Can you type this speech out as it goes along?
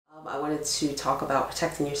I wanted to talk about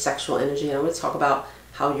protecting your sexual energy, and I want to talk about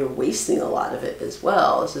how you're wasting a lot of it as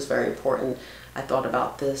well. This is very important. I thought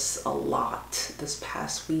about this a lot this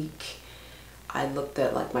past week. I looked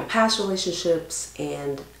at like my past relationships,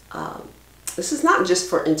 and this is not just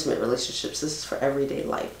for intimate relationships, this is for everyday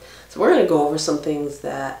life. So we're going to go over some things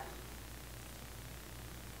that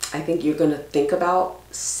I think you're going to think about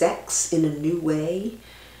sex in a new way.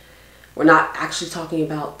 We're not actually talking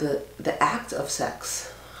about the act of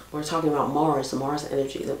sex. We're talking about Mars, the Mars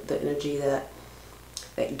energy, the energy that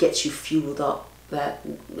gets you fueled up,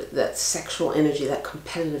 that sexual energy, that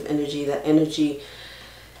competitive energy, that energy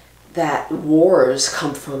that wars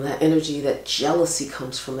come from, that energy that jealousy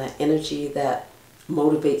comes from, that energy that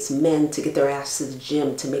motivates men to get their ass to the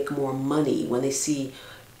gym to make more money when they see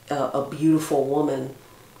a beautiful woman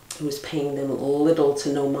who is paying them little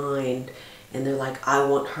to no mind, and they're like, I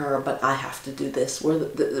want her, but I have to do this. Where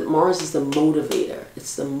Mars is the motivator.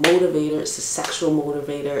 It's the motivator. It's the sexual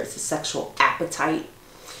motivator. It's the sexual appetite.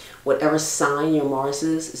 Whatever sign your Mars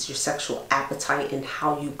is your sexual appetite and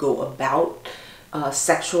how you go about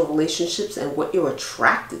sexual relationships and what you're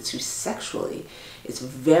attracted to sexually. It's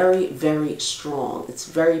very, very strong. It's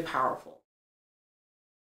very powerful.